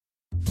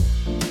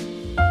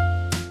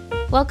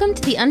Welcome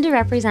to the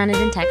Underrepresented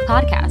in Tech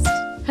podcast,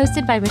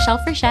 hosted by Michelle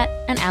Frechette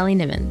and Allie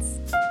Nimmons.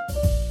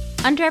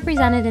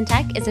 Underrepresented in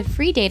Tech is a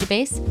free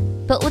database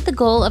built with the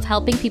goal of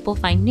helping people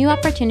find new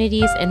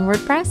opportunities in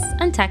WordPress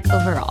and tech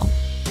overall.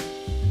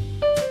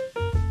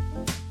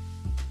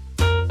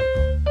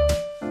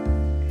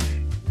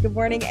 Good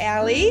morning,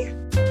 Allie.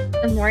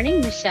 Good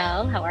morning,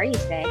 Michelle. How are you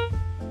today?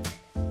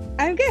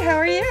 I'm good. How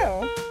are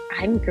you?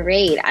 I'm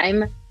great.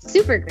 I'm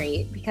super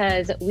great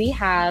because we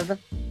have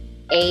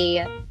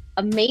a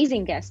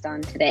amazing guest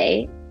on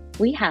today.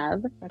 We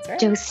have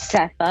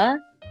Josepha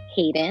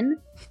Hayden.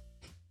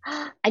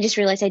 I just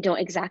realized I don't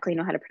exactly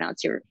know how to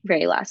pronounce your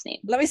very last name.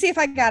 Let me see if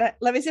I got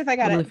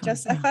it.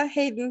 Josepha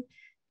Hayden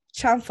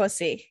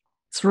Chamfosi.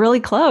 It's really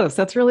close.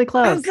 That's really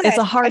close. It's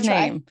a hard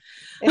name.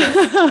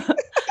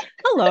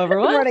 Hello,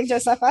 everyone. Good morning,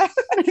 Josepha.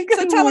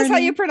 So tell us how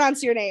you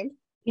pronounce your name.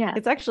 Yeah,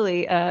 it's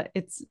actually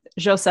it's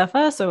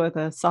Josepha, so with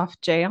a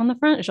soft J on the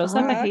front.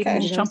 Josepha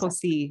Hayden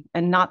Chamfosi,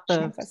 and not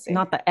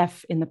the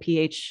F in the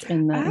PH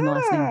in the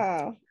last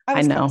name.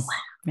 I know. Close.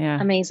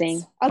 Yeah,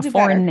 amazing. I'll do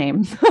foreign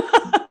name.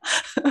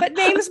 But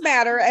names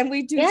matter, and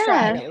we do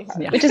try really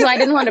hard. Yeah. Which is why I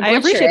didn't want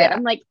to butcher it.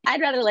 I'm like, I'd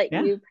rather let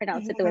you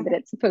pronounce it the way that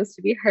it's supposed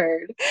to be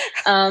heard.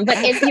 But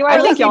if you are,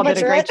 I think y'all did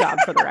a great job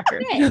for the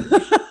record.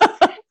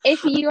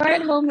 If you are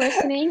at home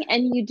listening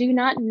and you do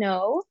not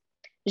know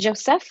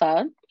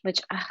Josepha, which,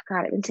 oh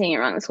God, I've been saying it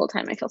wrong this whole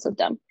time. I feel so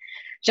dumb.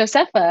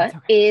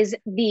 Josepha is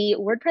the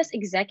WordPress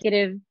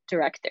executive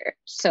director.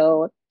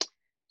 So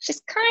she's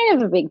kind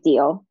of a big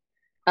deal.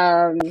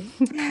 For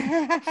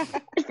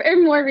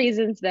more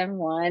reasons than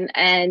one.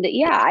 And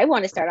yeah, I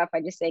want to start off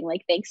by just saying,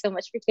 like, thanks so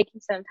much for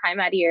taking some time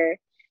out of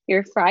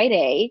your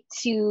Friday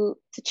to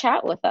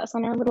chat with us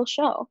on our little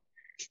show.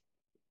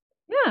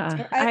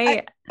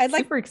 Yeah, I'm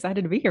super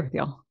excited to be here with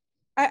y'all.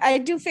 I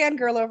do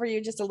fangirl over you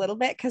just a little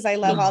bit because I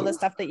love all the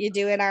stuff that you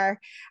do in our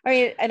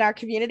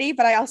community,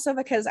 but I also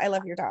because I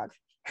love your dog.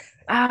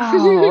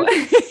 Oh,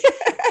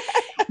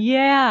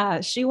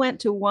 yeah. She went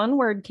to one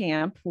word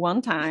camp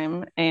one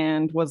time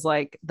and was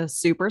like the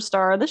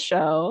superstar of the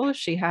show.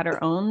 She had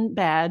her own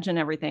badge and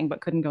everything,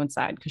 but couldn't go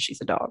inside because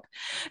she's a dog.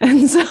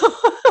 And so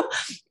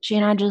she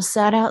and I just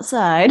sat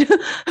outside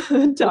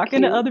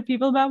talking to other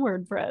people about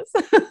WordPress.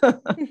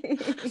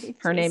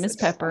 Her name is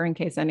Pepper, in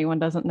case anyone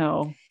doesn't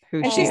know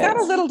who she is. And she's not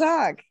a little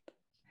dog.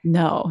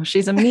 No,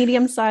 she's a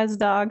medium-sized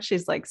dog.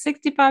 She's like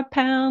 65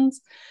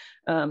 pounds.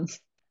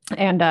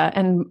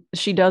 And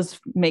she does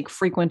make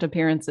frequent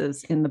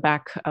appearances in the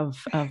back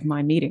of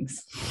my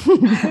meetings.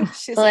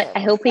 Well, I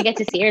hope we get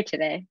to see her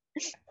today.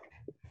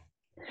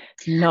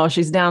 No,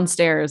 she's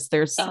downstairs.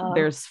 There's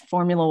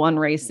Formula One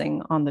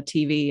racing on the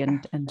TV,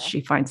 and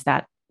she finds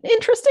that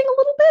interesting a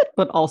little bit,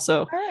 but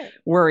also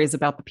worries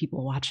about the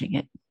people watching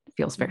it.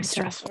 Feels very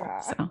stressful.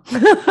 So.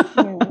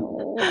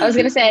 I was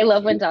gonna say I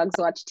love when dogs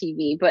watch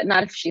TV, but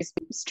not if she's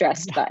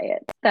stressed by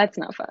it. That's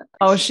not fun.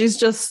 Oh,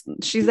 she's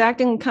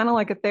acting kind of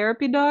like a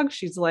therapy dog.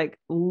 She's like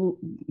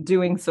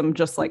doing some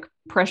just like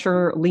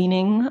pressure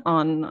leaning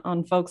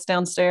on folks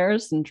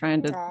downstairs and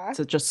trying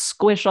to just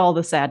squish all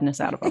the sadness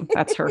out of them.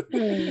 That's her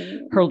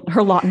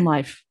lot in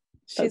life.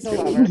 She's a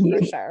lover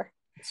for sure.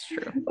 It's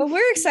true. Well,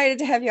 we're excited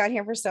to have you on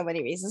here for so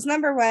many reasons.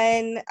 Number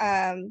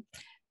one,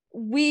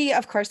 we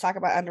of course talk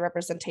about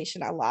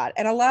underrepresentation a lot,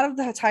 and a lot of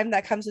the time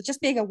that comes with just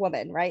being a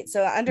woman, right?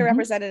 So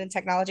underrepresented in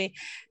technology.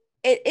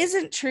 It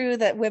isn't true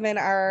that women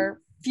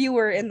are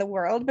fewer in the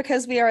world,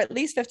 because we are at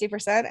least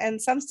 50%,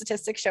 and some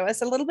statistics show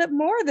us a little bit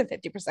more than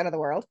 50% of the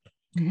world.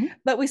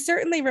 But we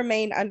certainly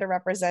remain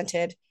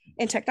underrepresented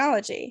in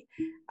technology.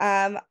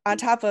 On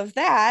top of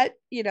that,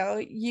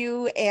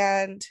 you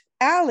and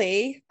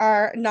Allie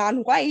are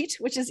non-white,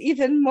 which is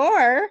even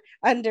more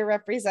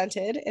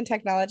underrepresented in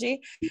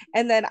technology.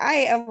 And then I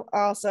am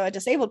also a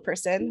disabled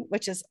person,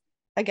 which is,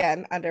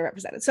 again,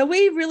 underrepresented. So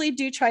we really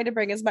do try to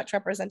bring as much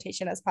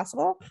representation as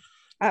possible,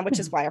 which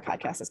is why our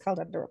podcast is called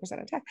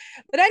Underrepresented Tech.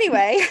 But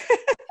anyway,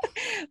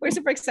 we're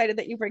super excited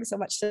that you bring so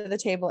much to the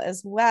table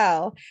as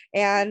well,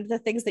 and the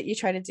things that you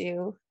try to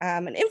do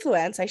and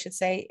influence, I should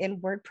say, in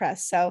WordPress.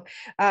 So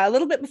a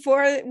little bit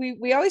before,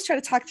 we always try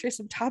to talk through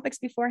some topics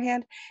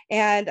beforehand,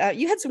 and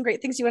you had some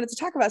great things you wanted to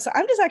talk about. So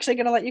I'm just actually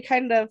going to let you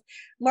kind of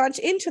launch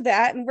into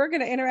that, and we're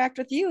going to interact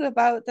with you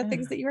about the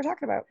things that you were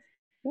talking about.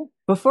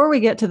 Before we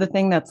get to the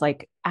thing that's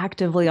like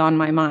actively on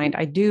my mind,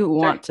 I do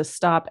want to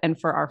stop. And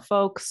for our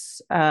folks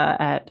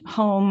at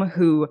home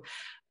who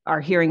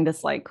are hearing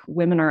this, like,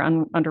 women are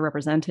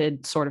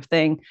underrepresented sort of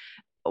thing,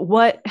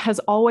 what has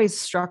always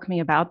struck me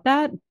about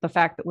that, the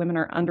fact that women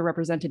are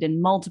underrepresented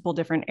in multiple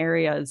different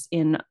areas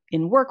in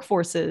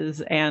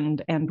workforces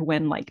and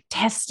when like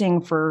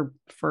testing for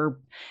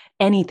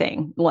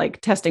anything, like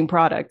testing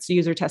products,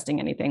 user testing,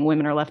 anything,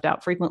 women are left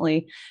out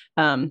frequently.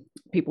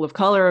 People of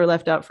color are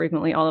left out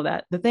frequently, all of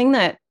that. The thing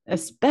that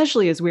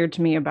especially is weird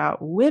to me about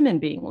women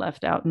being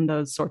left out in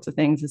those sorts of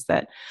things is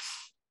that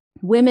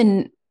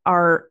women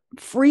are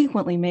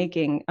frequently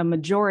making a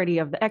majority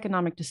of the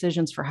economic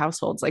decisions for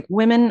households. Like,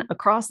 women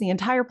across the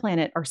entire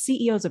planet are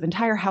CEOs of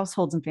entire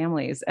households and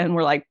families. And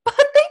we're like, but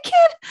they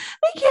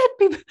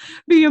can't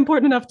be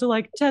important enough to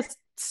like test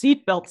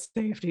seatbelt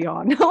safety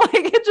on. Like,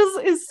 it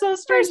just is so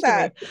strange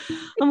to me.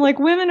 I'm like,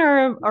 women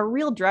are a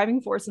real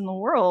driving force in the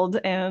world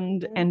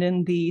and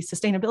in the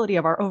sustainability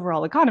of our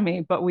overall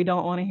economy, but we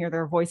don't want to hear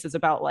their voices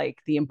about like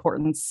the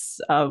importance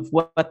of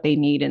what they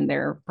need in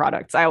their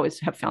products. I always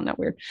have found that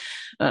weird.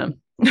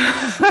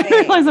 I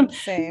realize I'm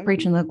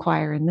preaching the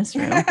choir in this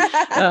room,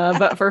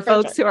 but for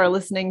folks who are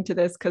listening to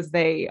this because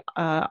they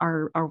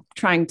are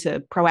trying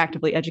to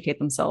proactively educate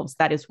themselves,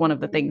 that is one of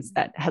the things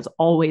that has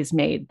always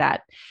made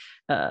that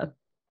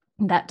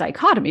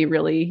dichotomy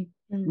really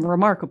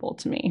remarkable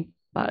to me.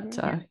 But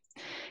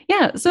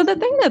yeah, so the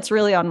thing that's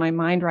really on my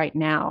mind right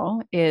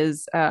now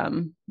is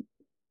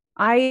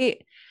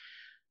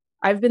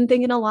I've been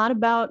thinking a lot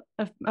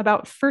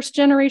about first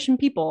generation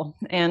people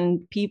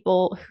and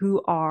people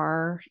who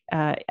are,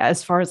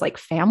 as far as like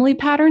family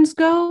patterns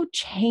go,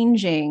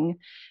 changing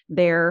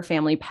their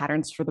family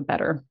patterns for the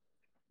better.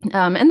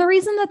 And the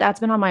reason that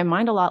that's been on my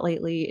mind a lot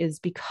lately is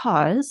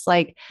because,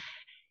 like,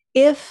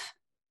 if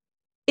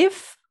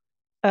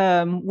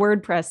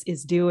WordPress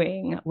is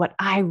doing what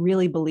I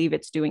really believe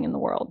it's doing in the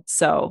world,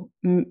 so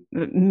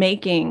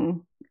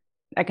making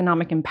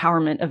economic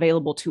empowerment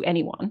available to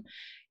anyone.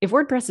 If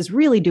WordPress is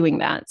really doing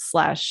that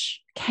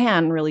 /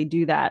 can really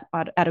do that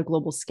at a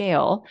global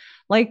scale,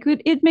 like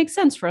it makes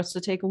sense for us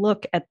to take a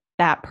look at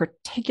that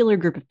particular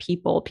group of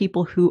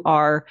people who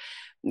are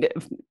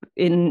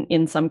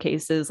in some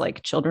cases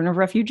like children of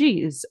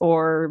refugees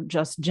or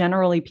just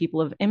generally people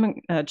of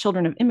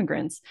children of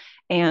immigrants.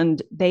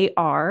 And they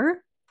are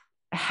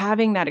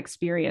having that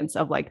experience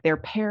of like their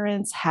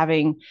parents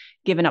having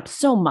given up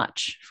so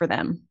much for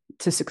them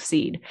to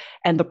succeed,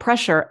 and the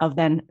pressure of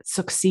then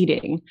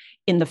succeeding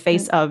in the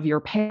face of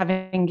your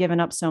having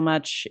given up so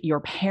much, your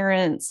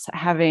parents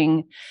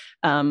having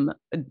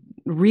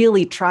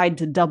really tried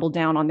to double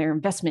down on their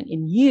investment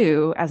in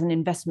you as an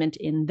investment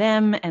in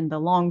them and the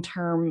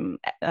long-term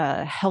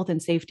health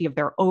and safety of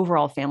their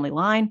overall family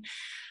line.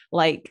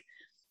 Like,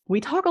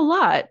 we talk a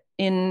lot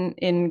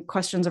in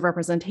questions of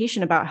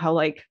representation about how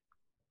like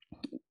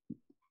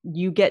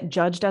you get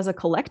judged as a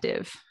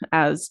collective,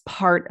 as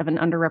part of an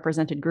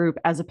underrepresented group,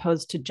 as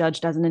opposed to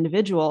judged as an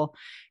individual.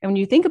 And when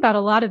you think about a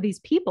lot of these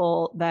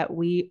people that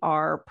we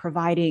are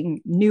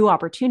providing new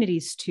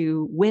opportunities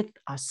to with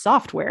a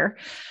software,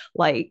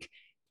 like,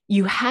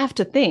 you have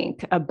to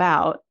think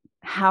about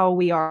how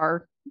we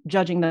are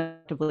judging them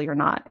actively or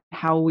not,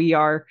 how we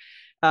are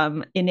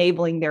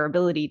enabling their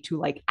ability to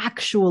like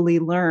actually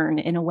learn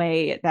in a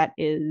way that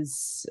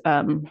is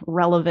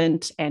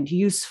relevant and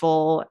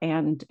useful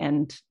and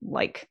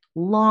like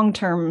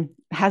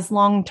has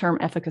long-term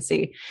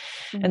efficacy.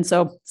 And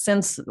so,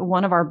 since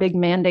one of our big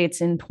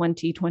mandates in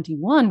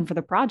 2021 for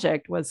the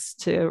project was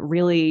to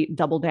really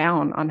double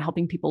down on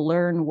helping people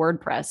learn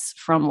WordPress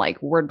from like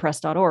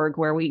WordPress.org,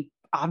 where we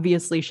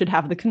obviously should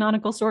have the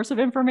canonical source of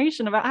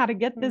information about how to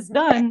get this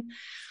done.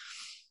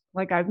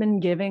 Like, I've been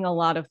giving a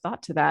lot of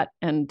thought to that,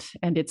 and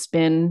it's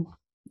been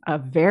a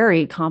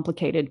very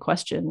complicated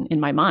question in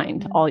my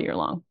mind all year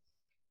long.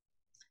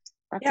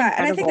 That's yeah,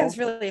 incredible. and I think that's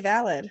really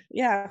valid.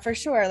 Yeah, for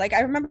sure. Like, I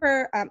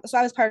remember, so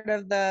I was part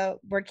of the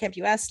WordCamp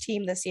US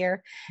team this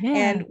year,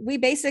 and we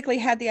basically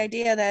had the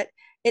idea that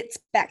it's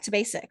back to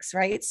basics,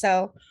 right?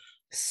 So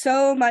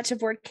much of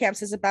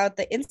WordCamps is about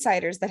the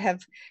insiders that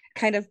have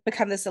kind of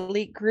become this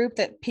elite group,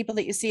 that people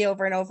that you see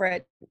over and over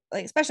at,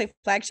 like, especially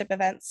flagship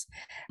events.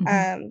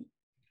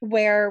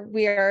 Where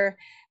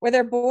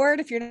they're bored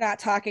if you're not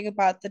talking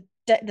about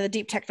the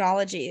deep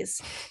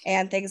technologies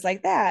and things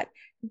like that.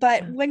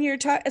 But when you're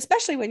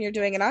especially when you're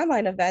doing an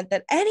online event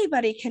that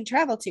anybody can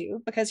travel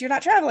to, because you're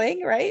not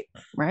traveling, right?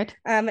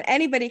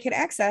 Anybody can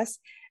access,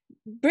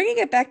 bringing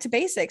it back to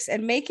basics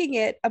and making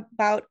it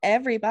about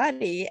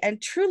everybody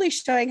and truly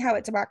showing how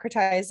it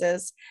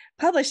democratizes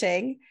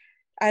publishing.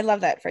 I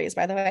love that phrase,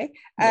 by the way.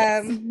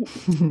 Yes.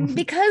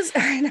 Because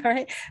I know,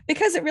 right?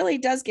 Because it really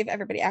does give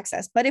everybody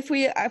access. But if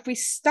we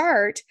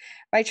start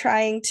by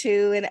trying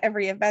to, in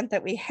every event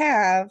that we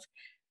have,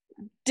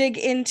 dig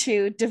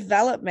into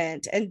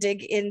development and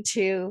dig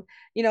into,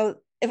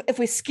 if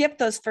we skip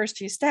those first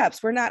few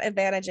steps, we're not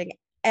advantaging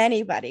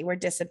anybody. We're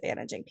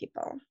disadvantaging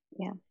people.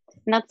 Yeah.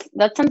 And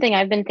that's something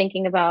I've been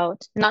thinking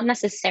about, not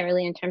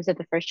necessarily in terms of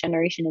the first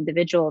generation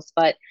individuals,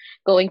 but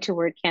going to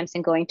WordCamps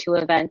and going to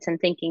events and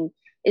thinking,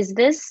 is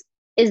this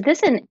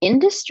an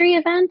industry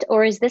event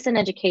or is this an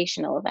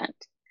educational event?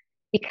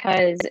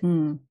 Because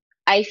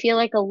I feel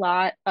like a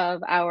lot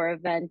of our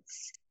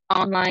events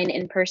online,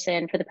 in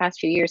person, for the past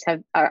few years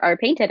are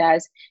painted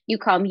as you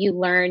come, you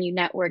learn, you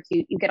network,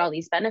 you get all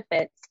these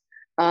benefits.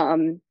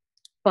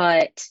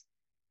 But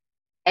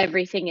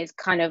everything is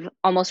kind of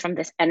almost from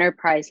this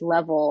enterprise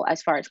level,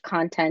 as far as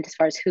content, as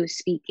far as who's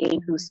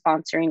speaking, who's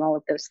sponsoring, all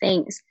of those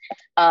things.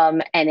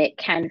 And it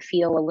can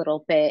feel a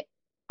little bit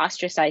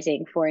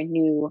ostracizing for a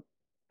new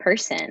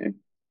person.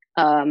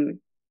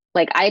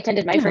 Like, I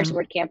attended my first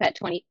WordCamp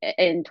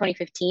in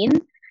 2015,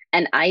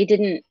 and I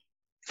didn't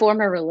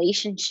form a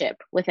relationship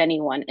with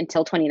anyone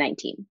until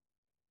 2019,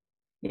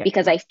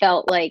 because I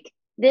felt like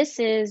this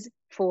is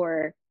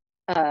for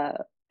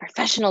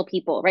professional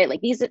people, right?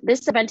 Like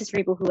this event is for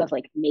people who have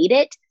like made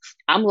it.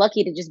 I'm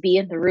lucky to just be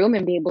in the room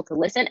and be able to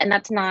listen. And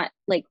that's not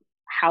like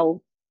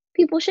how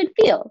people should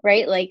feel,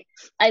 right? Like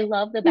I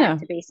love the back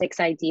to basics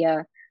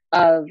idea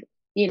of,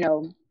 you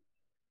know,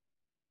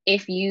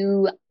 if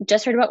you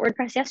just heard about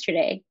WordPress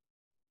yesterday,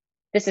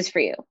 this is for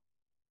you.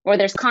 Or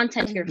there's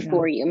content here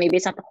for you. Maybe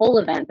it's not the whole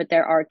event, but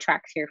there are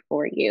tracks here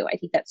for you. I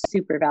think that's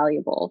super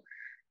valuable.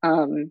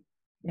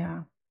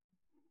 Yeah.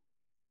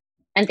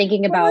 And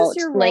thinking about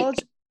like,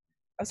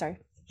 oh, sorry.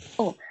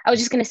 Oh, I was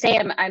just going to say,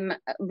 I'm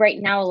right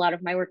now, a lot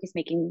of my work is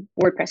making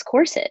WordPress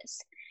courses.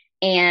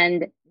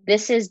 And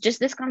this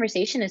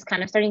conversation is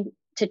kind of starting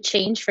to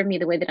change for me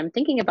the way that I'm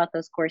thinking about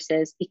those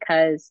courses,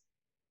 because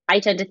I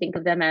tend to think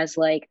of them as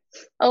like,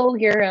 oh,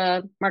 you're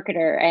a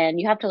marketer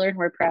and you have to learn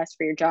WordPress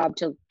for your job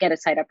to get a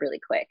site up really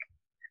quick.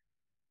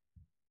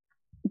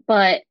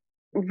 But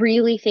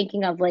really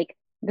thinking of like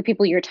the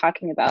people you're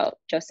talking about,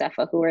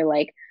 Josepha, who are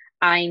like,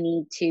 I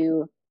need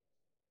to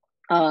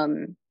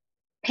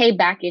pay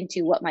back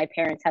into what my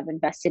parents have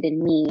invested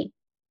in me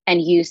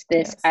and use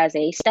this as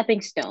a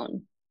stepping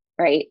stone,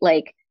 right?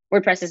 Like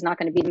WordPress is not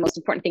going to be the most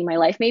important thing in my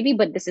life, maybe,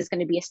 but this is going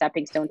to be a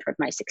stepping stone toward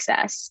my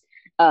success.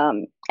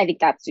 I think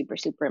that's super,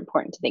 super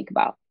important to think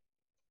about.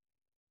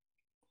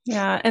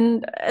 Yeah.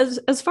 And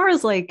as far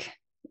as like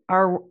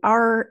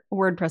our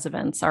WordPress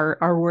events, our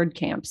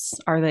WordCamps,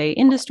 are they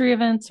industry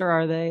events or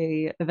are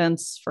they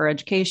events for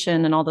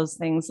education and all those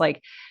things?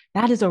 Like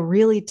that's a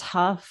really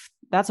tough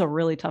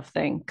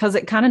thing because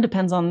it kind of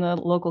depends on the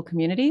local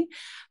community.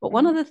 But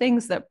one of the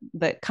things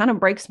that kind of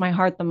breaks my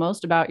heart the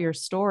most about your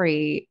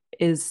story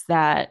is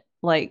that,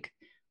 like,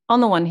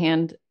 on the one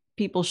hand,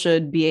 people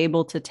should be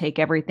able to take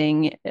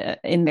everything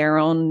in their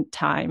own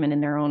time and in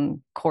their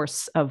own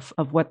course of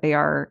what they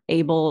are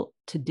able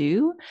to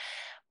do.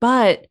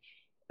 But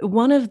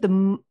one of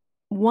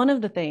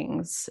the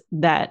things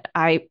that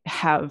I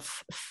have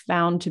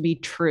found to be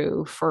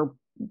true for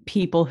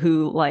people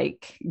who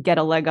like get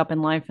a leg up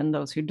in life and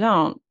those who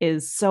don't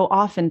is so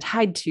often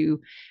tied to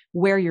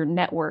where your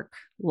network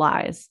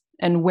lies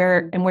and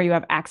where you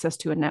have access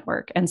to a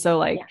network. And so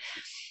like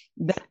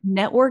the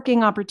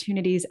networking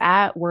opportunities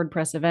at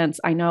WordPress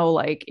events, I know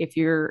like if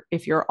you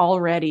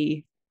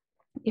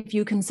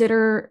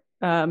consider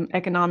not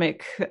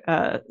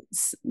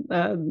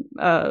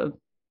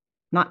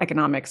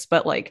economics,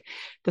 but like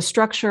the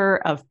structure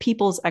of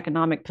people's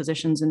economic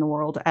positions in the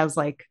world as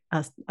like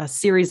a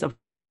series of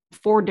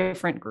 4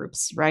 different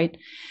groups, right?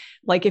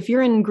 Like if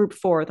you're in group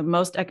 4, the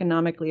most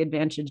economically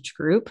advantaged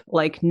group,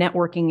 like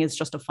networking is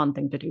just a fun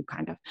thing to do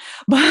kind of.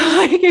 But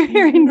like if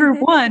you're in group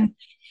 1,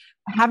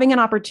 having an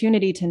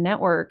opportunity to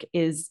network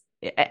is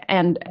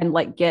and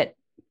like get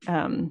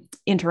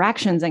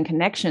interactions and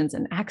connections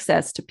and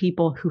access to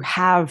people who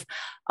have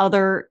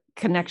other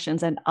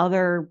connections and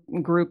other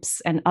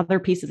groups and other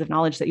pieces of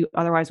knowledge that you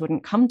otherwise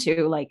wouldn't come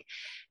to, like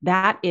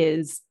that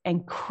is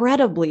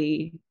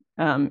incredibly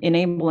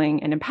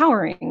enabling and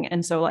empowering.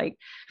 And so like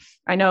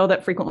I know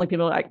that frequently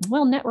people are like,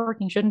 well,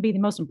 networking shouldn't be the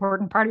most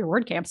important part of your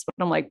WordCamps, but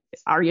I'm like,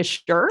 are you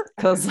sure?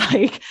 Because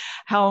like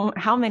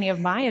how many of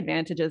my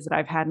advantages that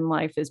I've had in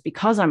life is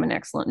because I'm an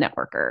excellent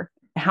networker.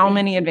 How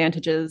many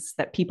advantages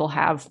that people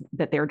have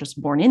that they're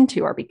just born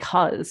into are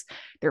because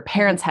their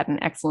parents had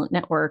an excellent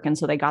network. And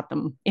so they got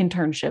them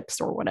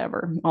internships or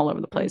whatever all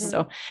over the place.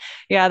 So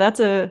yeah, that's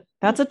a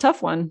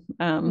tough one.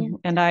 And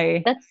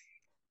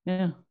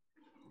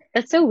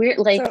that's so weird.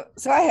 Like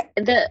sorry,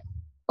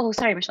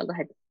 Michelle, go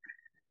ahead.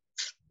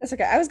 That's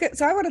okay. I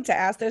wanted to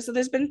ask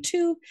there's been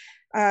 2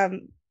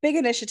 big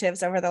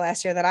initiatives over the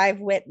last year that I've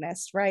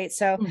witnessed, right?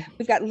 So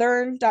we've got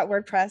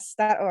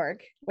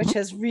learn.wordpress.org, which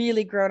has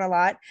really grown a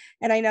lot.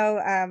 And I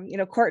know,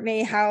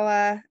 Courtney,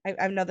 I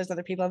know there's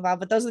other people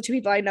involved, but those are the 2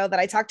 people I know that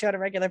I talk to on a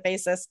regular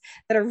basis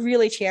that are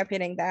really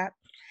championing that.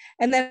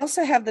 And then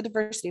also have the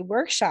diversity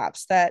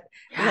workshops that,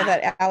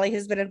 that Allie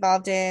has been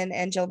involved in,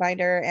 and Jill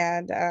Binder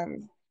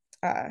and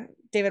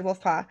David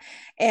Wolfpaw.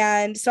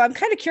 And so I'm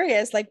kind of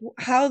curious, like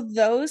how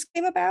those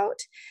came about,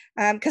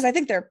 because I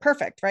think they're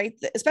perfect, right?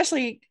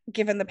 Especially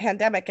given the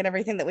pandemic and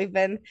everything that we've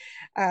been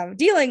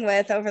dealing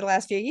with over the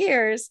last few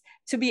years,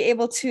 to be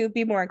able to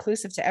be more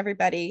inclusive to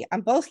everybody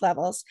on both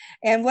levels.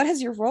 And what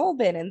has your role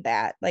been in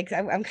that? Like,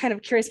 I'm kind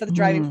of curious what the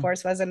driving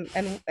force was and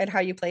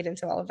how you played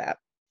into all of that.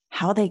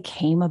 How they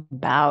came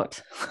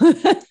about.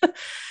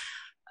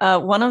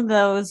 One of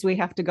those, we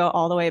have to go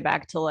all the way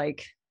back to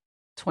like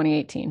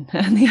 2018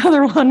 and the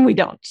other one we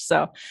don't.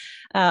 So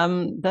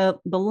the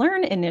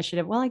Learn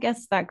initiative, well, I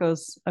guess that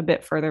goes a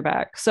bit further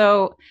back.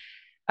 So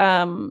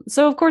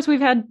of course we've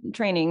had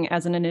training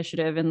as an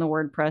initiative in the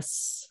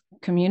WordPress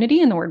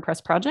community and the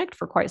WordPress project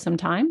for quite some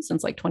time,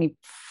 since like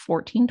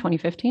 2014,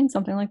 2015,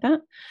 something like that.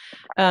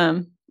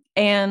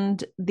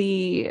 And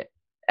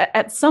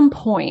at some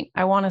point,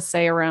 I want to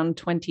say around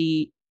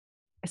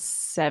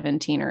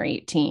 2017 or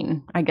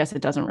 18, I guess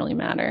it doesn't really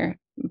matter,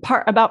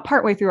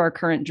 partway through our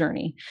current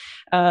journey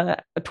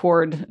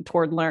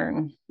toward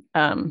Learn,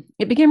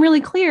 it became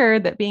really clear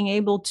that being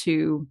able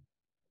to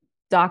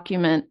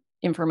document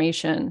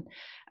information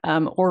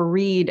or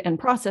read and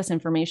process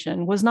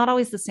information was not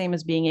always the same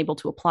as being able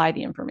to apply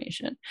the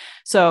information.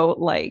 So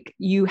like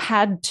we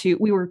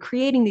were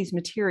creating these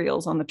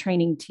materials on the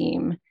training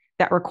team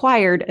that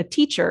required a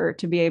teacher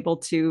to be able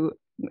to,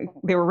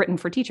 they were written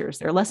for teachers,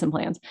 they're lesson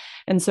plans.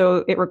 And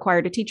so it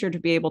required a teacher to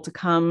be able to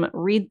come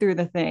read through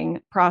the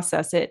thing,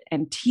 process it,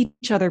 and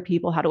teach other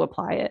people how to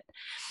apply it.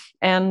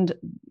 And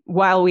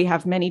while we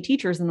have many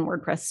teachers in the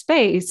WordPress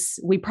space,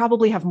 we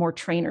probably have more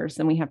trainers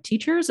than we have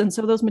teachers. And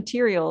so those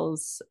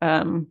materials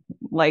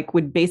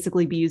would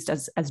basically be used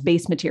as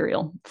base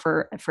material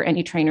for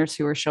any trainers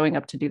who are showing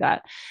up to do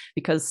that,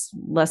 because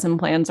lesson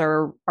plans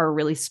are a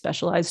really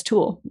specialized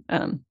tool.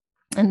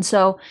 And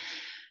so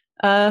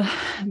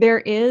there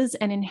is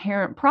an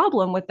inherent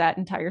problem with that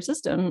entire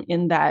system,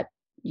 in that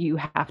you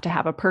have to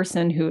have a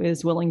person who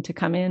is willing to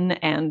come in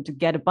and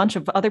get a bunch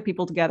of other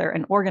people together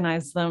and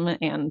organize them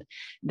and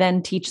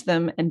then teach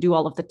them and do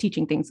all of the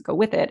teaching things that go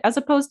with it, as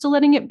opposed to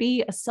letting it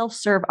be a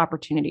self-serve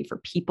opportunity for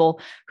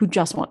people who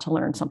just want to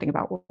learn something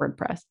about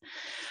WordPress.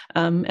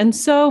 And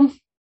so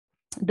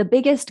the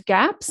biggest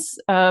gaps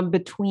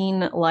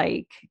between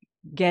like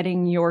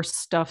getting your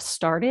stuff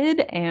started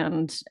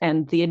and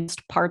the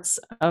advanced parts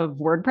of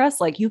WordPress,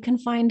 like you can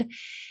find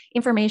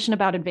information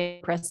about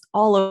advanced WordPress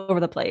all over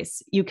the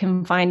place. You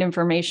can find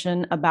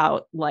information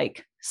about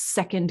like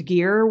second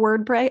gear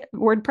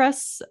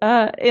WordPress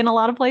in a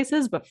lot of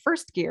places, but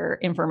first gear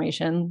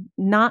information,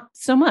 not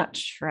so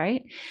much,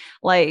 right?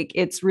 Like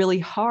it's really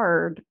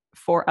hard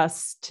for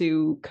us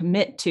to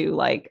commit to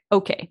like,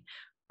 okay,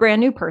 brand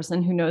new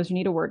person who knows you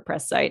need a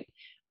WordPress site.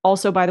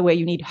 Also, by the way,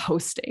 you need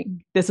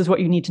hosting. This is what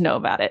you need to know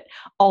about it.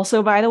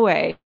 Also, by the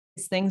way,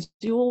 these things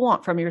you will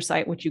want from your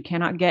site, which you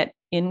cannot get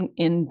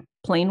in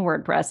plain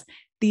WordPress.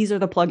 These are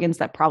the plugins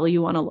that probably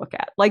you want to look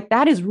at. Like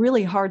that is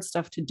really hard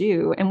stuff to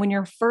do. And when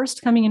you're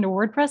first coming into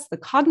WordPress, the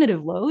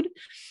cognitive load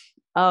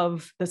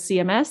of the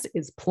CMS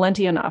is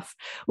plenty enough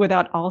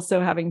without also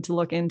having to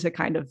look into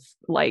kind of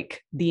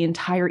like the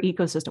entire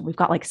ecosystem. We've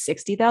got like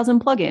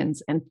 60,000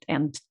 plugins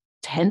and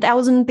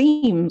 10,000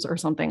 themes or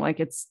something. Like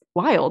it's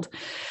wild.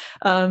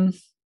 And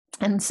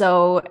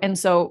so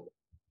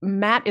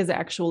Matt is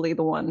actually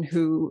the one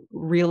who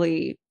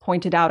really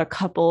pointed out a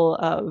couple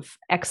of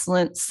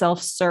excellent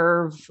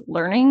self-serve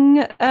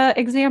learning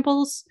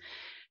examples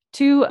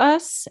to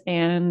us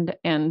and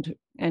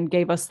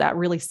gave us that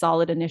really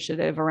solid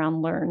initiative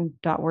around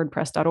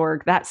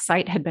learn.wordpress.org. That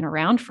site had been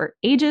around for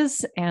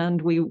ages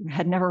and we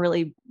had never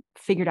really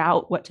figured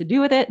out what to do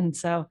with it. And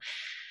so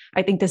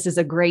I think this is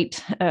a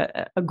great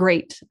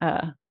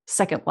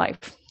second life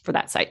for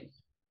that site.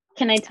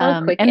 Can I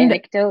tell a quick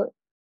anecdote?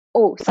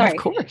 Oh, sorry. Of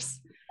course.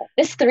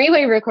 This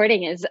three-way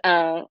recording is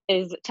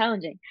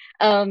challenging.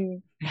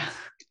 It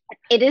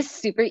is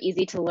super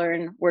easy to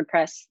learn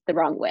WordPress the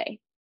wrong way,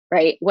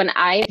 right? When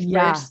I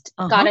first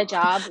got a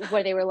job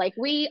where they were like,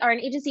 we are an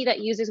agency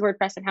that uses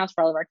WordPress in-house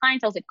for all of our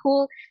clients. I was like,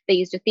 cool. They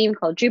used a theme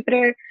called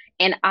Jupyter.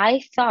 And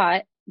I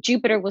thought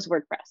Jupyter was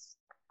WordPress.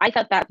 I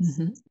thought that's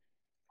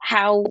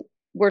how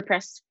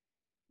WordPress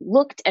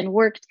looked and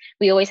worked.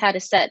 We always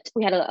had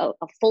we had a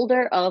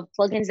folder of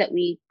plugins that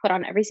we put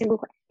on every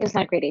single, it was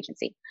not a great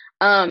agency.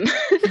 Plugins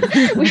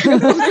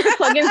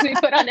we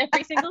put on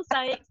every single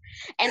site.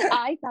 And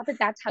I thought that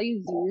that's how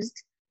you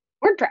used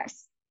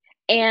WordPress.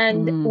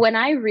 And when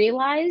I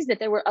realized that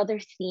there were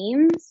other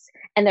themes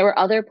and there were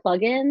other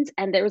plugins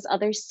and there was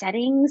other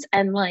settings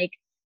and like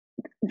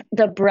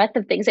the breadth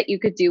of things that you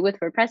could do with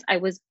WordPress, I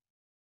was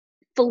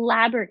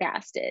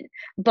flabbergasted.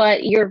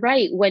 But you're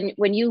right,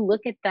 when you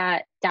look at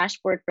that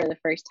dashboard for the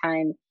first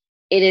time,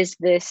 it is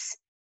this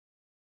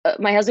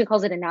my husband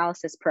calls it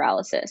analysis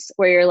paralysis,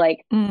 where you're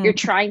like you're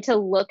trying to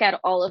look at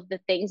all of the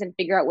things and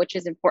figure out which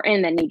is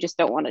important, and then you just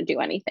don't want to do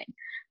anything.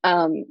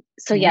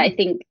 So yeah, I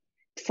think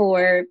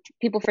for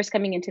people first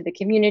coming into the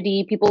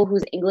community, people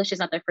whose English is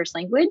not their first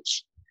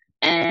language,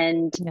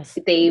 and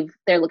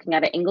they're looking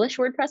at an English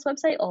WordPress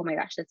website, oh my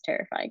gosh, that's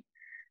terrifying.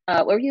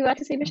 What were you about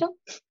to say, Michelle?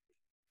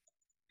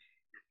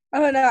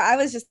 Oh, no, I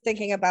was just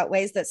thinking about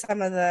ways that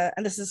some of the,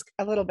 and this is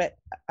a little bit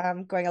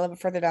going a little bit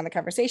further down the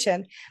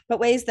conversation, but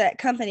ways that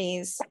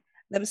companies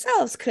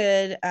themselves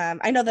could,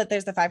 I know that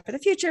there's the 5 for the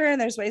future and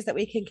there's ways that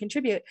we can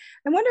contribute.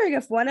 I'm wondering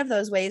if one of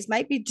those ways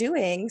might be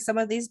doing some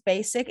of these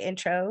basic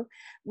intro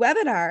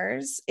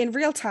webinars in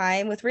real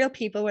time with real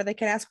people where they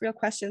can ask real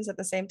questions at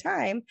the same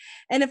time.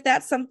 And if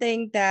that's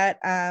something that,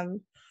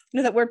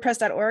 that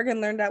WordPress.org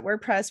and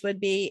Learn.WordPress would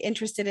be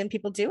interested in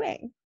people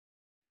doing.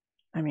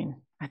 I mean,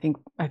 I think,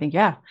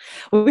 yeah,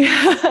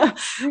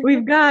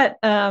 we've got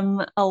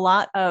a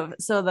lot of,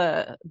 so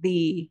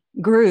the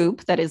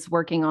group that is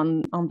working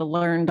on the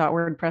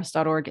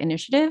learn.wordpress.org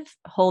initiative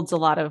holds a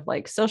lot of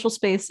like social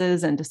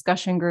spaces and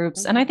discussion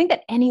groups. And I think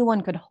that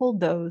anyone could hold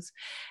those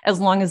as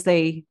long as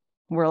they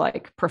were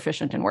like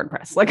proficient in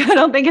WordPress. Like, I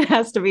don't think it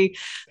has to be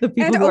the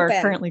people who are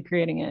currently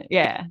creating it.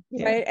 Yeah.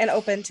 Right. And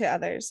open to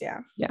others. Yeah.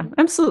 Yeah,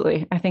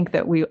 absolutely. I think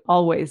that we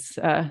always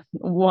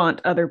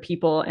want other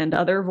people and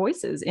other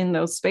voices in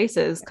those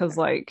spaces. Cause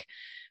like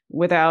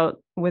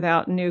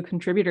without new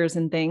contributors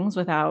and things,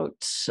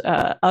 without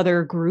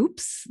other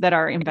groups that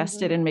are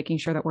invested in making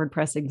sure that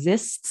WordPress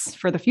exists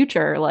for the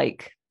future,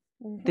 like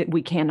that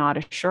we cannot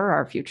assure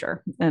our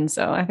future. And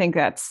so I think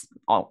that's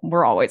all,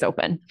 we're always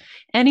open.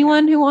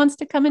 Anyone who wants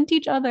to come and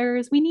teach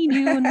others, we need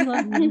you and we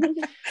love you.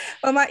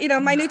 Well,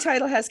 my new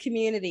title has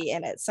community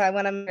in it. So I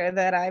want to make sure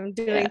that I'm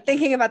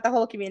thinking about the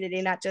whole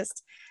community, not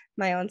just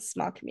my own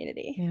small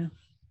community. Yeah.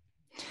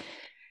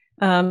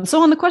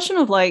 So on the question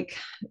of like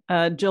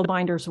Jill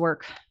Binder's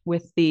work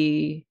with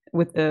the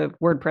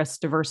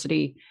WordPress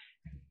diversity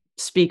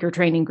speaker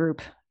training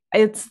group,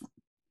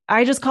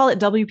 I just call it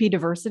WP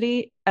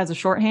diversity as a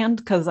shorthand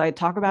because I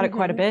talk about it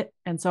quite a bit.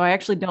 And so I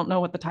actually don't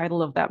know what the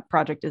title of that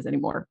project is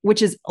anymore,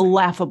 which is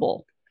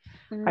laughable.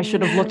 I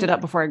should have looked it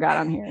up before I got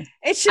on here.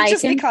 It should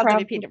just be called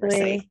WP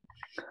diversity.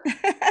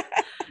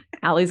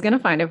 Allie's going to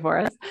find it for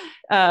us.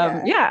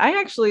 I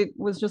actually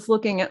was just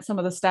looking at some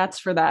of the stats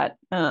for that.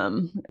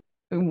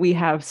 We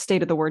have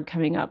State of the Word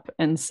coming up.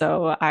 And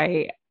so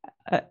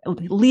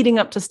leading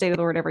up to State of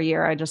the Word every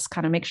year, I just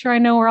kind of make sure I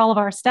know where all of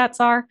our stats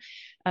are.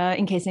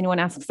 In case anyone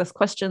asks us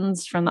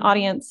questions from the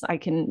audience, I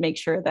can make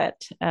sure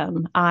that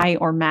I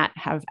or Matt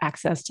have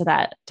access to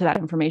that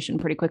information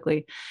pretty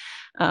quickly.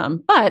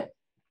 But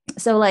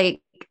so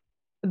like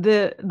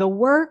the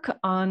work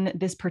on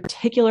this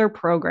particular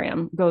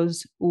program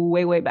goes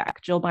way, way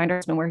back. Jill Binder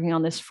has been working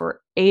on this for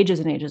ages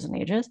and ages and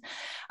ages.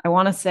 I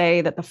want to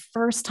say that the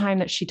first time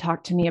that she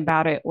talked to me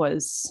about it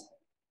was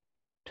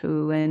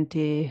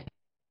 2017,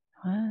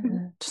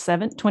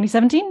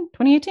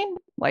 2018,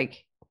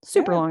 like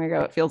super long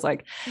ago, it feels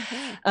like.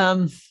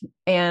 And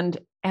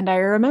I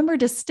remember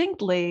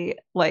distinctly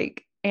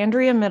like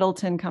Andrea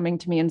Middleton coming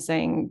to me and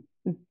saying,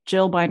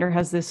 Jill Binder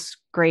has this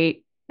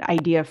great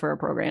idea for a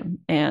program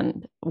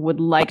and would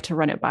like to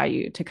run it by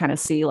you to kind of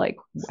see like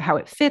how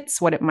it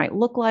fits, what it might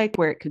look like,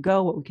 where it could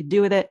go, what we could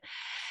do with it.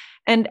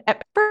 And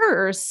at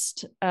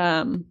first,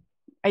 I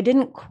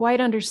didn't quite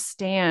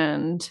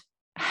understand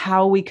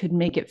how we could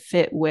make it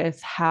fit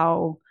with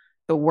how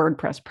the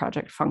WordPress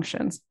project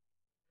functions.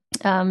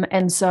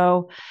 And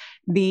so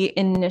the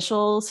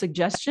initial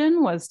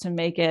suggestion was to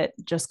make it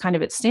just kind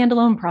of its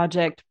standalone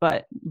project,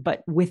 but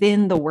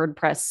within the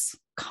WordPress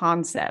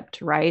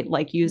concept, right?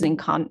 Like using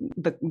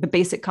the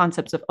basic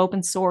concepts of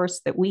open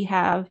source that we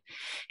have,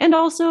 and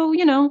also,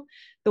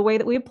 the way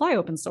that we apply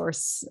open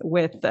source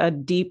with a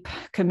deep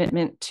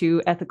commitment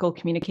to ethical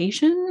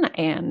communication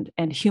and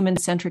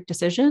human-centric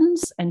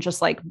decisions, and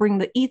just like bring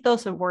the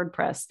ethos of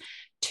WordPress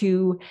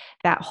to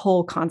that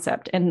whole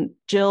concept. And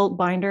Jill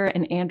Binder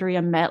and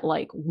Andrea met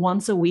like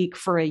once a week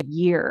for a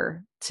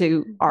year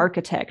to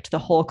architect the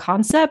whole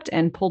concept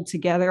and pulled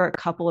together a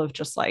couple of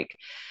just like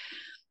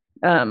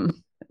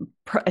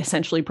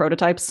essentially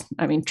prototypes.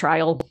 I mean,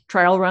 trial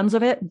runs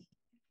of it,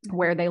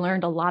 where they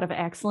learned a lot of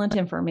excellent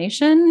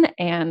information.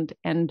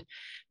 And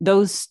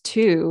those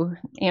two,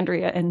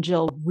 Andrea and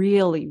Jill,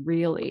 really,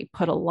 really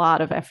put a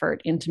lot of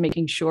effort into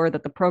making sure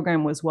that the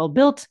program was well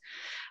built,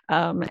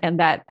 and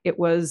that it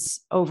was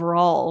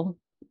overall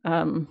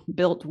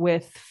built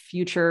with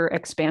future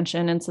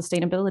expansion and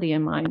sustainability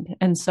in mind.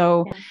 And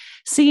so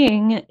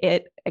seeing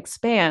it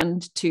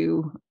expand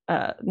to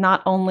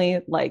not only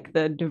like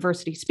the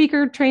diversity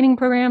speaker training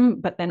program,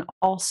 but then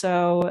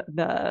also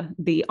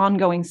the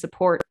ongoing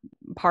support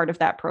part of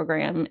that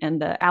program and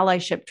the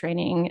allyship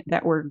training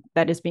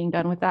that is being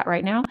done with that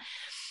right now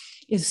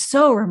is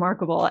so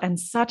remarkable and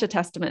such a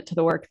testament to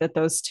the work that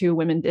those two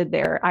women did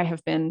there. I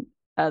have been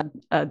a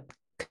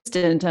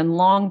consistent and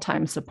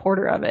long-time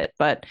supporter of it,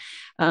 but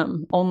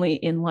only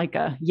in like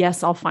a,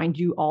 yes, I'll find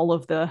you all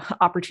of the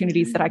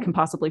opportunities that I can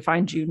possibly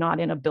find you,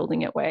 not in a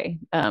building it way.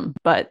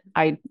 But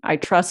I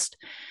trust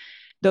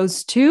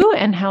those two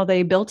and how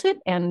they built it.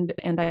 And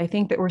I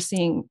think that we're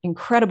seeing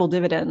incredible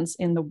dividends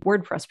in the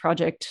WordPress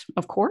project,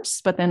 of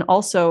course, but then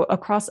also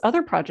across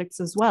other projects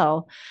as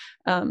well.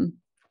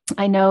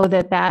 I know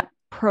that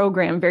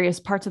program, various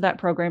parts of that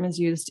program is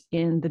used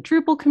in the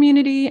Drupal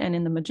community and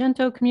in the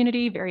Magento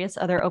community, various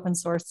other open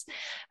source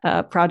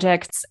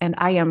projects. And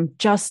I am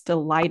just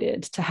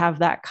delighted to have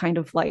that kind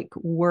of like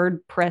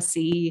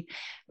WordPressy,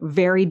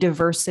 very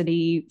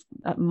diversity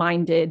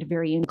minded,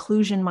 very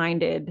inclusion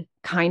minded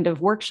kind of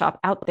workshop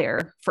out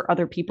there for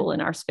other people in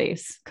our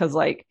space. Cause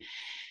like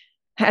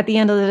at the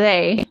end of the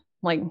day,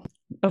 like,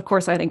 of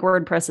course, I think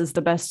WordPress is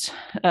the best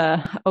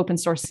open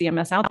source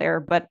CMS out there,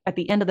 but at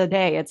the end of the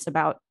day, it's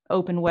about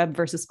open web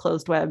versus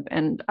closed web.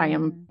 And I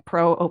am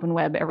pro open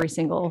web every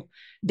single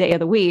day of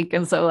the week.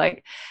 And so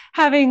like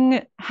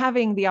having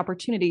the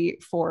opportunity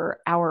for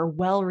our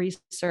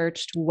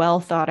well-researched, well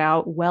thought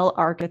out, well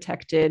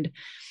architected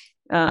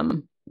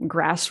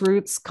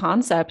grassroots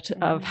concept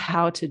of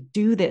how to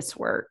do this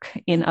work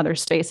in other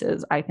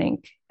spaces, I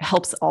think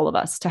helps all of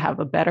us to have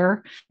a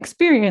better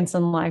experience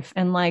in life.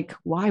 And like,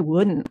 why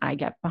wouldn't I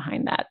get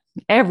behind that?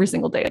 Every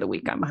single day of the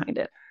week, I'm behind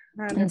it.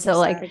 100%. And so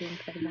like,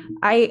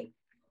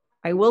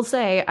 I will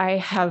say I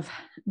have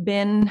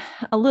been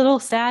a little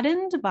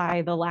saddened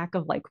by the lack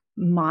of like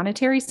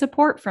monetary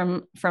support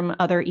from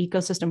other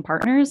ecosystem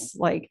partners.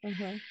 Like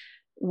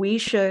we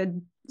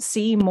should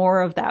see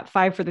more of that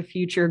Five for the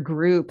Future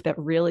group that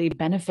really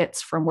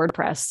benefits from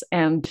WordPress,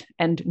 and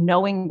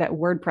knowing that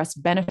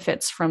WordPress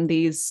benefits from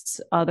these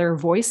other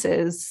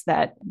voices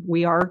that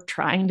we are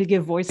trying to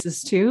give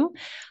voices to.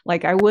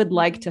 Like, I would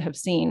like to have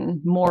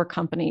seen more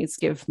companies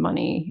give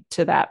money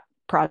to that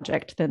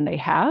project than they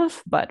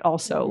have, but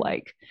also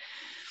like,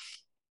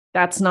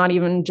 that's not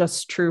even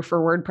just true for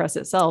WordPress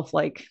itself.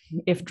 Like,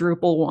 if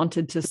Drupal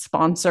wanted to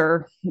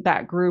sponsor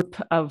that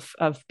group of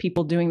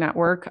people doing that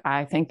work,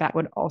 I think that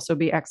would also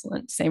be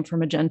excellent. Same for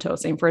Magento,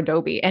 same for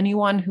Adobe.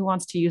 Anyone who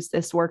wants to use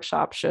this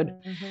workshop should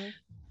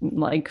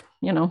like,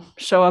 you know,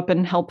 show up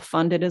and help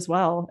fund it as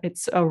well.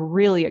 It's a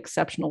really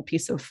exceptional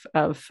piece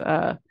of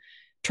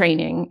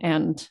training.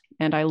 And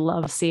I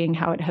love seeing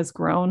how it has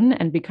grown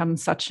and become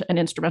such an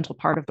instrumental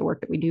part of the work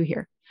that we do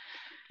here.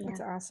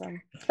 That's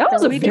awesome. That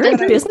was a very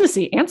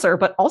businessy answer,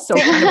 but also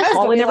kind of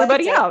calling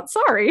everybody out.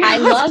 Sorry. I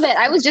love it.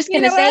 I was just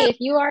going to say, if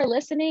you are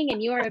listening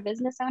and you are a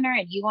business owner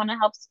and you want to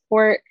help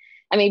support,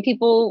 I mean,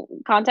 people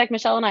contact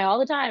Michelle and I all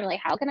the time,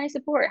 like, how can I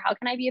support? How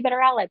can I be a better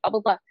ally? Blah,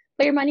 blah, blah.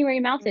 Put your money where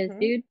your mouth is,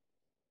 dude.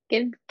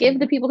 Give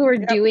the people who are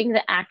doing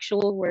the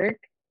actual work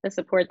the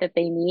support that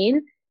they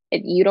need.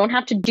 You don't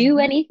have to do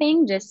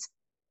anything, just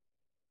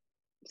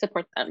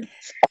support them.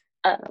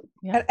 And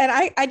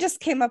I just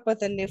came up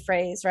with a new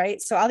phrase,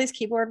 right? So all these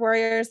keyboard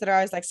warriors that are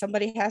always like,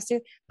 somebody has to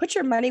put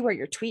your money where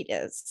your tweet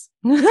is.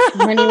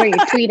 Money where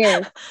your tweet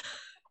is.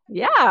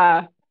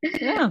 Yeah.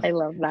 I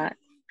love that.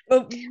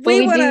 Well,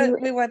 we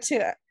want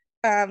to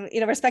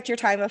respect your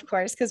time, of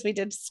course, because we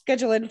did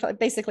schedule in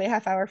basically a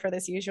half hour for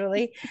this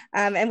usually.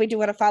 And we do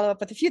want to follow up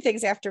with a few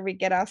things after we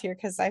get off here,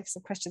 because I have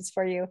some questions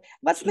for you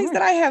about some things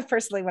that I have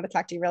personally want to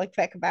talk to you really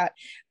quick about.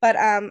 But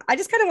I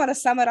just kind of want to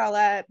sum it all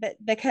up,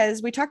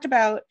 because we talked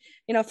about,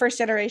 first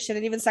generation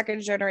and even second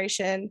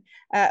generation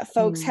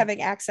folks having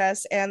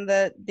access, and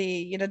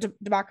the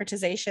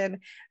democratization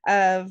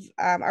of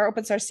our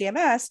open source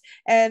CMS.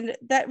 And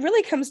that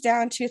really comes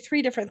down to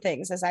three different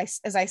things as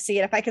I see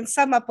it. If I can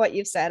sum up what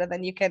you've said, and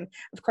then you can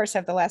of course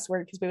have the last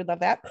word, because we would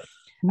love that.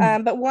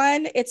 But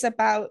one, it's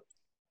about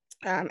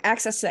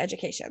access to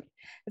education.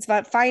 It's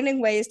about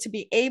finding ways to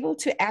be able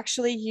to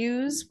actually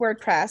use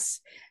WordPress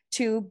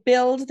to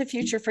build the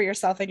future for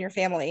yourself and your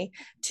family,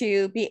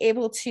 to be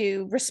able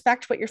to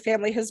respect what your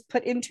family has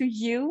put into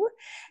you,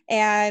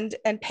 and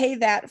pay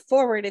that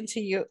forward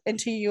into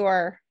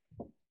your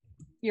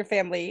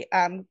family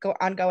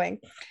ongoing.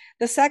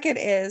 The second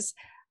is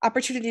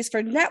opportunities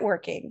for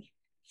networking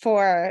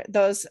for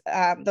those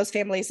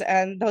families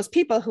and those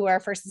people who are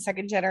first and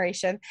second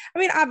generation. I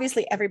mean,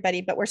 obviously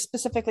everybody, but we're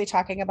specifically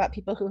talking about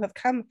people who have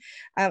come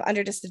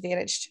under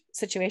disadvantaged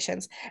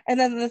situations. And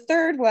then the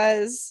third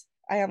was,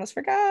 I almost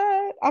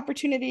forgot,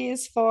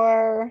 opportunities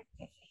for,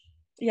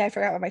 I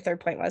forgot what my third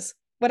point was.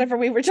 Whatever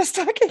we were just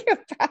talking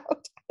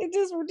about. I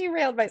just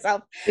derailed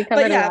myself.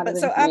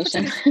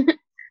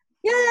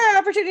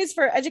 Opportunities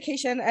for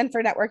education and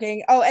for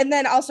networking. Oh, and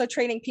then also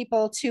training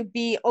people to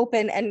be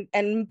open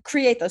and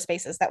create those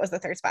spaces. That was the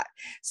third spot.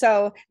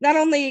 So not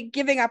only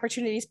giving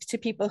opportunities to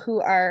people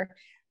who are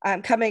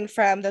coming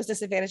from those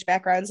disadvantaged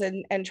backgrounds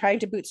and trying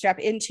to bootstrap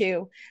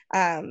into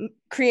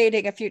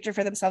creating a future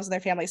for themselves and their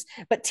families,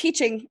 but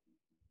teaching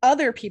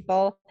other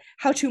people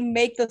how to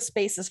make those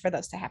spaces for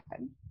those to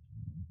happen.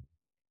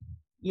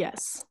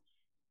 Yes.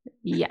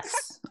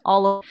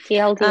 All of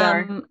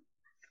TLDR.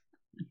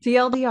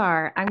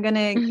 TLDR. I'm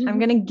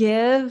gonna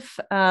give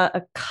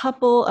a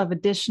couple of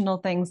additional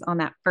things on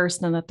that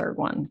first and the third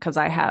one, because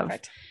I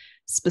have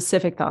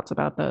specific thoughts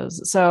about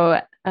those.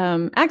 So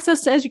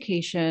access to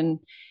education,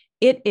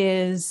 it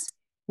is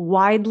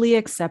widely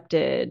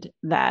accepted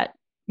that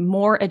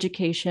more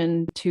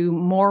education to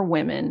more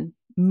women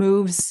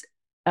moves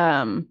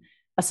a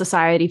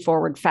society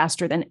forward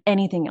faster than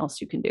anything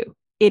else you can do.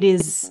 It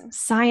is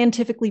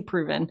scientifically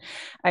proven.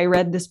 I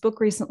read this book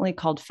recently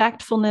called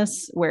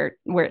Factfulness, where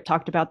it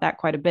talked about that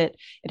quite a bit.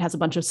 It has a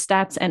bunch of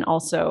stats, and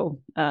also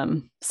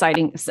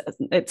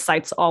it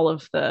cites all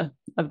of the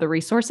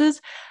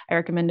resources. I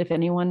recommend, if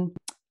anyone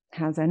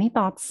has any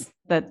thoughts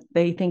that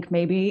they think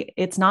maybe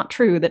it's not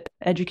true that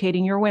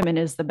educating your women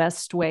is the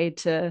best way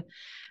to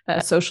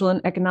social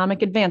and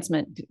economic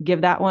advancement,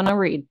 give that one a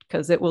read,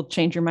 because it will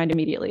change your mind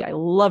immediately. I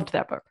loved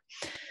that book.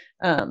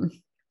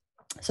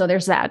 So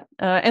there's that.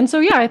 And so,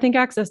 I think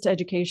access to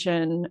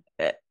education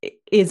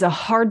is a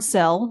hard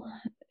sell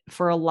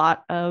for a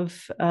lot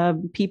of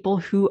people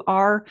who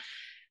are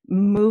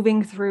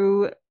moving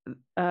through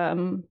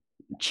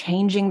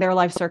changing their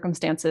life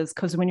circumstances.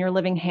 Because when you're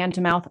living hand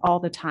to mouth all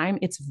the time,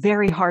 it's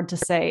very hard to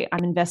say,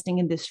 I'm investing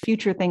in this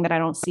future thing that I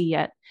don't see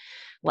yet.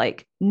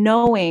 Like,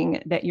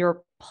 knowing that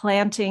you're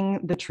planting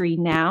the tree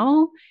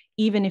now,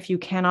 even if you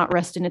cannot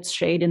rest in its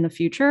shade in the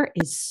future,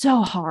 is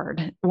so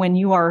hard when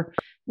you are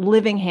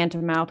living hand to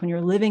mouth, when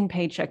you're living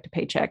paycheck to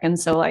paycheck. And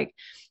so,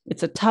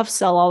 it's a tough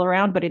sell all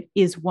around, but it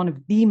is one of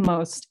the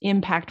most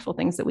impactful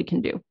things that we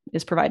can do,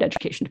 is provide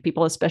education to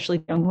people,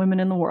 especially young women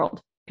in the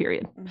world,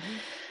 period.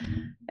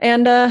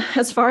 And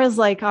as far as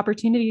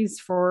opportunities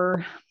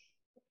for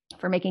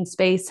for making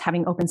space,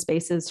 having open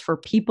spaces for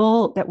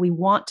people that we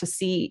want to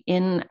see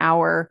in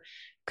our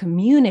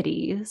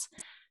communities,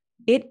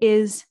 it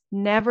is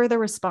never the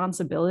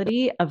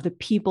responsibility of the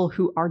people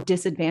who are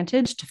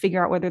disadvantaged to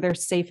figure out whether they're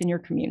safe in your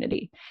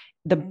community.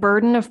 The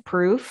burden of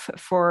proof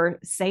for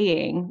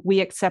saying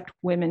we accept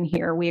women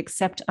here, we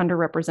accept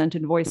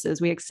underrepresented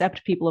voices, we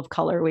accept people of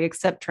color, we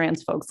accept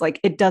trans folks, like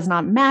it does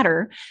not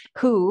matter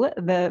who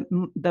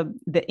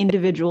the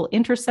individual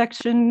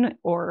intersection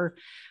or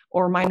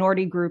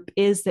minority group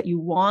is that you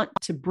want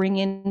to bring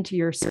into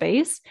your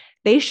space.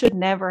 They should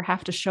never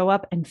have to show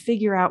up and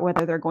figure out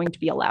whether they're going to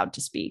be allowed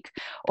to speak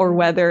or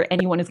whether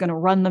anyone is going to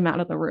run them out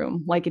of the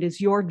room. Like it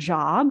is your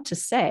job to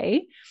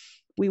say,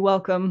 we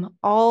welcome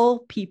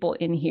all people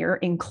in here,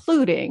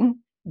 including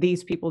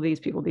these people, these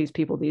people, these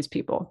people, these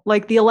people.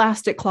 Like the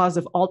elastic clause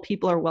of all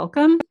people are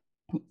welcome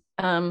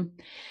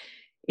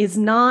is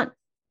not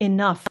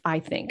enough, I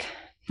think.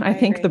 I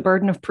think agree. the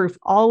burden of proof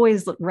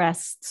always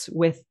rests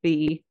with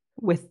the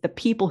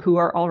people who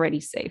are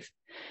already safe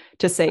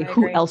to say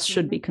who else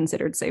should be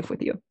considered safe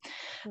with you.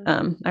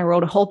 I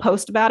wrote a whole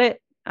post about it.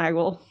 I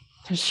will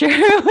share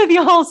it with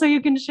you all so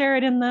you can share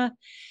it in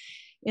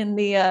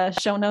the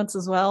show notes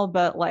as well.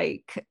 But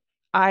like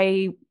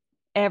I,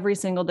 every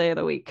single day of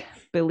the week,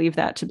 believe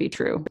that to be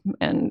true.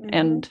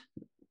 And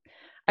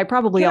I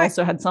probably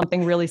also had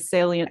something really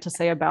salient to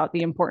say about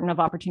the importance of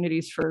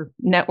opportunities for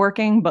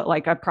networking, but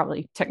like I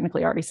probably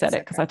technically already said it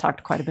because I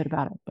talked quite a bit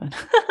about it. But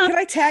Can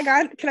I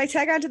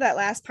tag on to that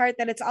last part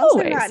that it's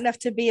also not enough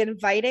to be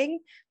inviting,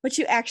 but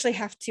you actually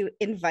have to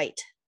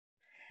invite.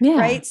 Yeah.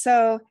 Right.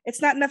 So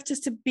it's not enough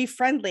just to be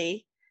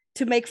friendly,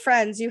 to make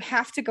friends. You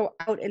have to go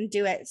out and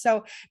do it.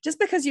 So just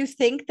because you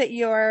think that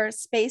your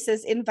space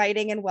is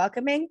inviting and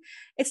welcoming,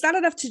 it's not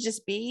enough to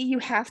just be. You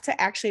have to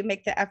actually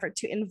make the effort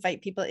to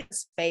invite people in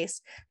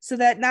space so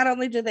that not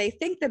only do they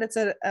think that it's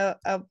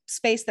a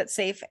space that's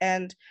safe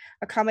and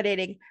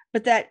accommodating,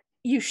 but that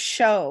you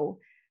show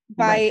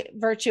by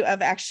virtue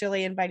of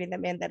actually inviting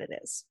them in that it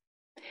is.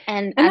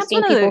 And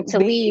asking people to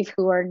leave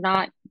who are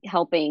not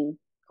helping,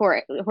 who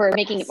are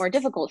making it more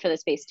difficult for the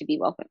space to be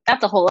welcome.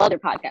 That's a whole other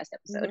podcast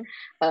episode.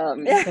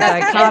 The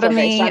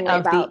dichotomy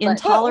of the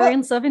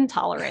intolerance of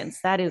intolerance.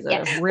 That is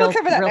a real. We'll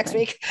cover that real next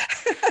thing. week.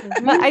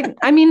 But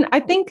I mean, I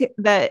think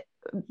that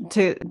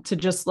to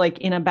just like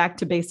in a back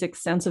to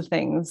basics sense of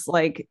things,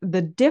 like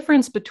the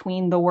difference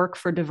between the work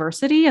for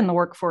diversity and the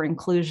work for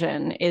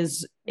inclusion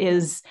is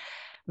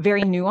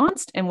very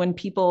nuanced. And when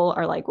people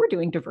are like, we're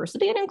doing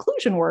diversity and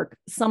inclusion work,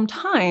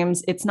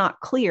 sometimes it's not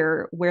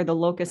clear where the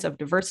locus of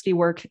diversity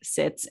work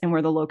sits and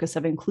where the locus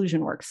of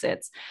inclusion work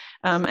sits.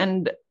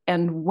 And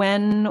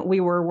when we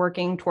were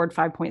working toward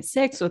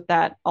 5.6 with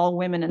that all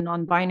women and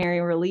non-binary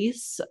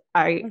release,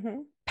 I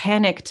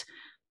panicked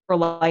for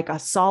like a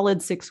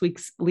solid 6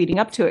 weeks leading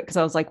up to it. Cause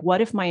I was like, what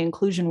if my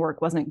inclusion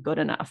work wasn't good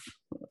enough?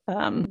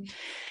 And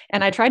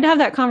I tried to have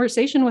that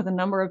conversation with a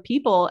number of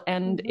people,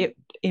 and it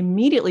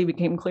immediately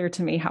became clear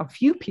to me how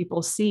few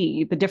people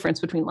see the difference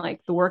between like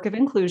the work of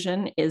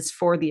inclusion is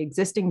for the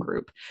existing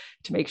group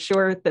to make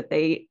sure that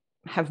they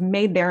have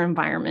made their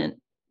environment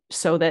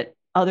so that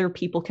other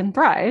people can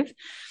thrive.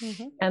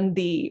 And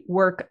the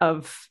work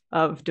of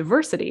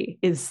diversity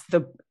is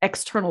the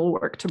external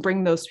work to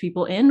bring those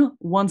people in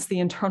once the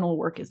internal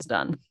work is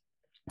done.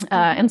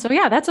 And so,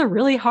 yeah, that's a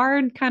really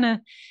hard kind of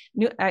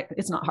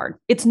it's not hard.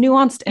 It's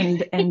nuanced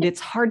and it's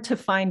hard to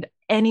find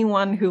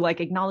anyone who like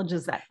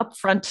acknowledges that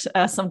upfront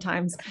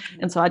sometimes.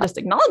 And so I just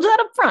acknowledge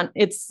that upfront.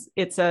 It's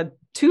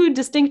two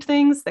distinct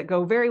things that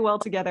go very well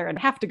together and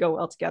have to go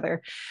well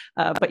together.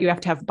 But you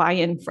have to have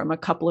buy-in from a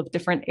couple of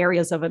different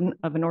areas of an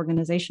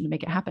organization to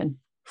make it happen.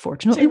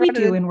 Fortunately, we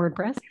do in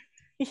WordPress.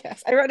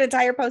 Yes, I wrote an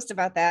entire post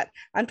about that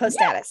on Post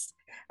Status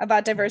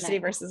about diversity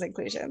versus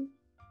inclusion.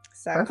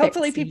 So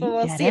hopefully people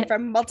will see it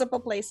from multiple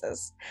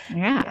places.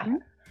 Yeah.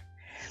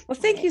 Well,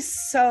 thank you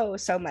so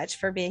much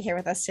for being here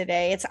with us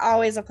today. It's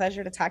always a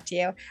pleasure to talk to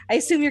you. I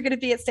assume you're going to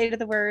be at State of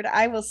the Word.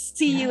 I will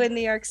see you in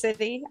New York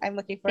City. I'm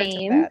looking forward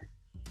to that.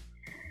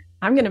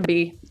 I'm going to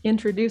be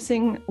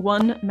introducing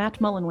one Matt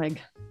Mullenweg.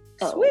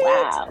 Oh, wow.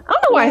 I don't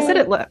know why I said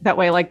it that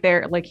way. Like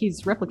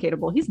he's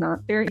replicatable. He's not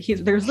there.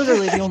 There's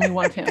literally the only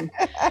one of him.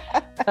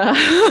 So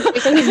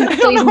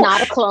he's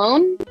not a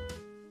clone?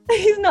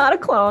 He's not a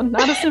clone,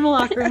 not a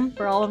simulacrum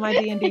for all of my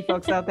D&D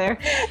folks out there.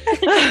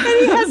 He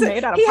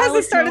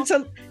hasn't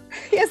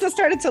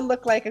started to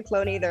look like a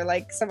clone either,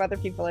 like some other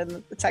people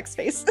in the tech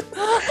space.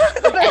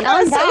 And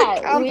on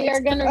that, we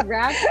are going to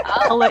wrap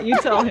up. I'll let you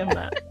tell him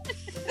that.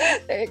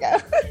 There you go.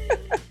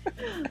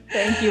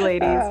 Thank you,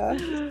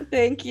 ladies.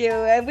 Thank you.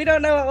 And we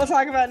don't know what we'll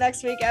talk about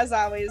next week, as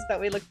always, but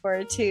we look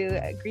forward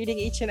to greeting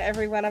each and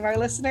every one of our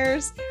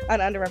listeners on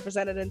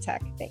Underrepresented in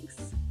Tech. Thanks.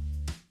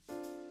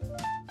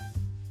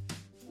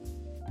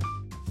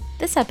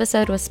 This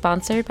episode was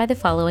sponsored by the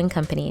following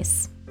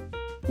companies.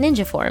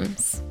 Ninja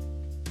Forms.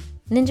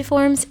 Ninja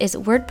Forms is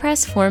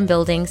WordPress form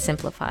building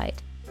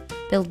simplified.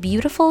 Build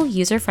beautiful,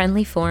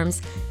 user-friendly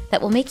forms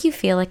that will make you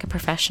feel like a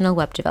professional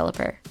web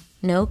developer.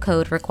 No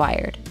code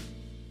required.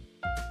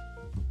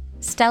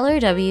 Stellar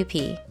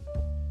WP.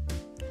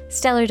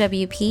 Stellar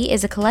WP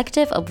is a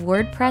collective of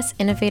WordPress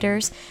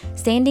innovators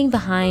standing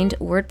behind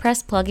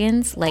WordPress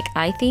plugins like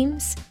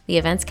iThemes, the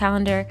Events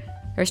Calendar,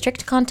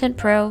 Restrict Content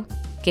Pro,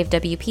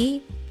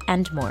 GiveWP,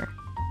 and more.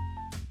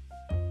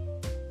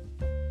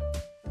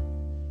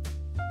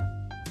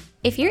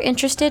 If you're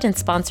interested in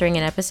sponsoring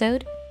an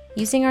episode,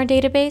 using our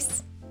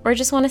database, or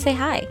just want to say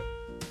hi,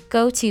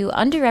 go to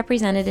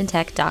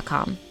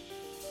underrepresentedintech.com.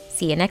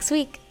 See you next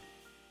week.